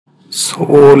So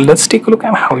let's take a look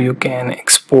at how you can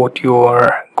export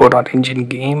your Godot Engine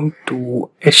game to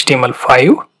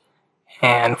HTML5.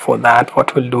 And for that,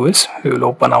 what we'll do is we will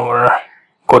open our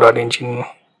Godot Engine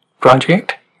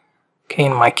project. Okay,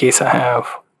 in my case I have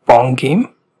Pong game,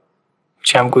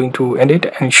 which I'm going to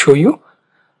edit and show you.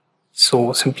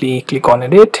 So simply click on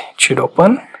edit, it should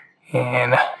open.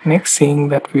 And next thing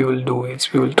that we will do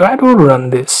is we will try to run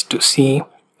this to see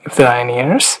if there are any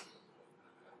errors.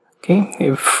 Okay,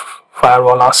 if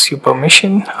firewall asks you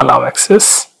permission, allow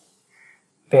access,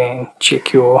 then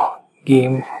check your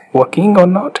game working or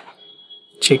not,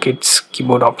 check its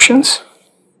keyboard options.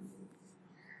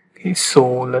 Okay,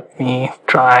 so let me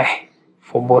try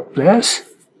for both players.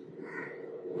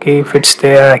 Okay, if it's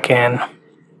there, I can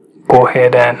go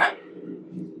ahead and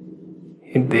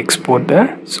hit the export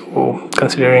there. So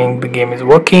considering the game is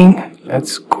working,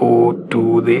 let's go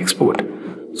to the export.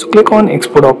 So click on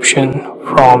export option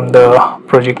from the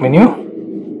project menu.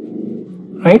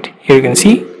 Right here you can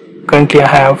see currently I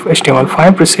have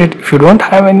HTML5 preset. If you don't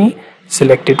have any,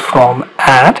 select it from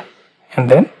add and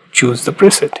then choose the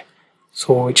preset,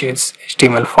 so which is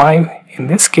HTML5. In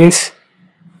this case,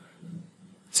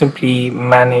 simply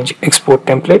manage export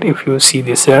template if you see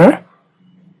this error.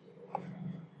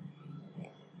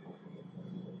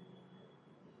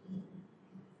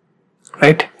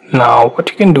 Right now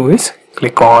what you can do is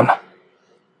click on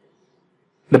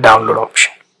the download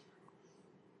option.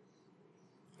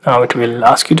 Now it will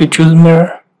ask you to choose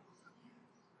mirror.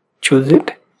 Choose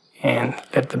it and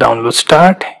let the download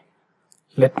start.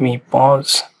 Let me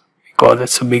pause because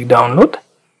it's a big download.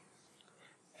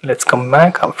 Let's come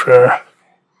back after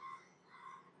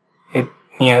it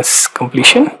nears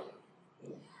completion.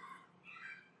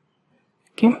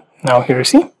 Okay, now here you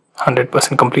see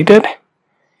 100% completed.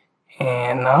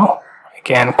 And now I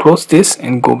can close this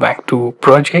and go back to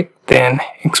project, then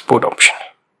export option.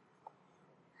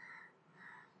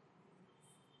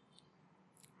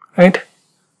 Right,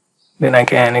 then I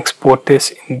can export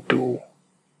this into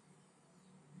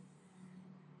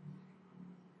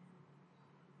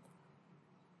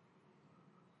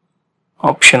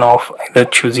option of either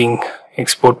choosing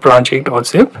export project or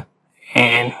zip,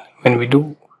 and when we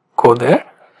do go there,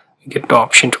 we get the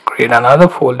option to create another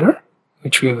folder,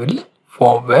 which we will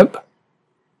for web.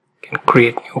 Can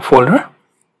create new folder,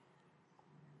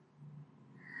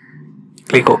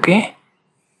 click OK.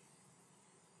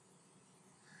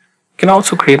 You can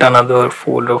also create another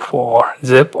folder for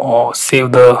zip or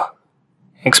save the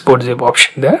export zip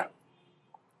option there.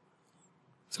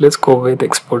 So let's go with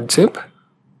export zip.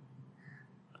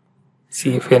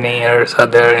 See if any errors are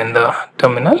there in the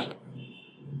terminal.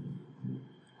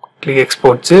 Click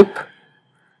export zip,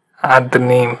 add the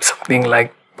name something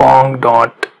like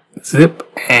pong.zip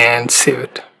and save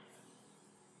it.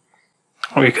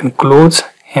 We can close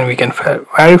and we can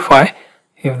verify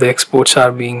if the exports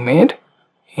are being made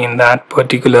in that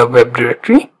particular web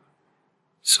directory.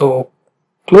 So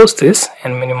close this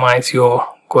and minimize your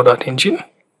Godot Engine,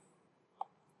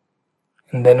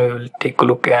 and then we will take a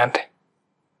look at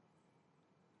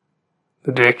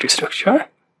the directory structure.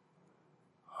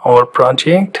 Our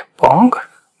project Pong,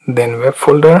 then web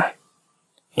folder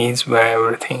is where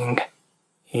everything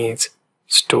is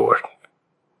stored.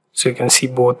 So you can see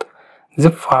both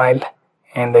zip file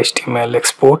and the HTML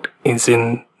export is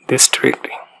in this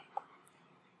directory.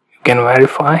 You can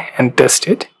verify and test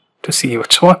it to see if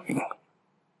it's working.